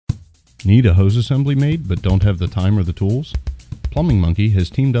Need a hose assembly made but don't have the time or the tools? Plumbing Monkey has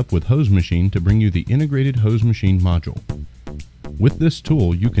teamed up with Hose Machine to bring you the Integrated Hose Machine module. With this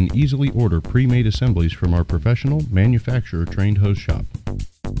tool, you can easily order pre-made assemblies from our professional, manufacturer-trained hose shop.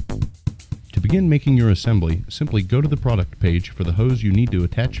 To begin making your assembly, simply go to the product page for the hose you need to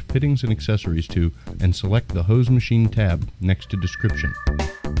attach fittings and accessories to and select the Hose Machine tab next to Description.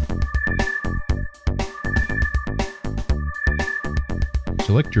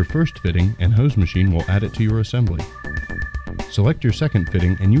 Select your first fitting and Hose Machine will add it to your assembly. Select your second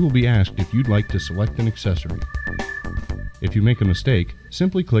fitting and you will be asked if you'd like to select an accessory. If you make a mistake,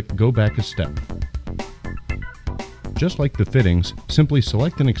 simply click Go Back a Step. Just like the fittings, simply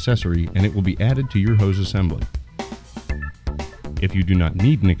select an accessory and it will be added to your hose assembly. If you do not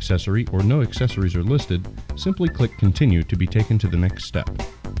need an accessory or no accessories are listed, simply click Continue to be taken to the next step.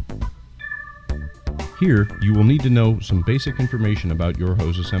 Here, you will need to know some basic information about your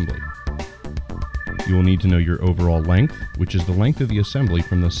hose assembly. You will need to know your overall length, which is the length of the assembly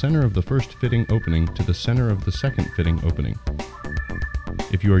from the center of the first fitting opening to the center of the second fitting opening.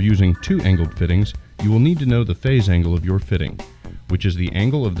 If you are using two angled fittings, you will need to know the phase angle of your fitting, which is the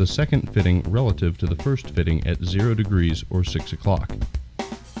angle of the second fitting relative to the first fitting at 0 degrees or 6 o'clock.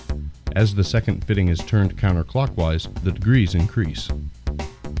 As the second fitting is turned counterclockwise, the degrees increase.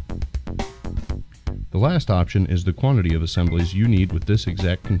 The last option is the quantity of assemblies you need with this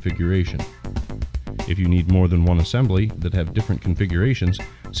exact configuration. If you need more than one assembly that have different configurations,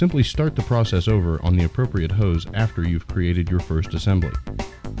 simply start the process over on the appropriate hose after you've created your first assembly.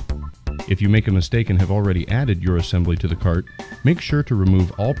 If you make a mistake and have already added your assembly to the cart, make sure to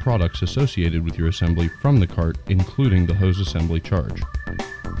remove all products associated with your assembly from the cart, including the hose assembly charge.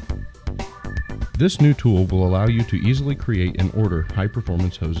 This new tool will allow you to easily create and order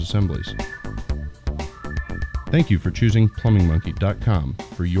high-performance hose assemblies. Thank you for choosing PlumbingMonkey.com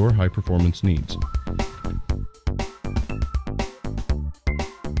for your high-performance needs.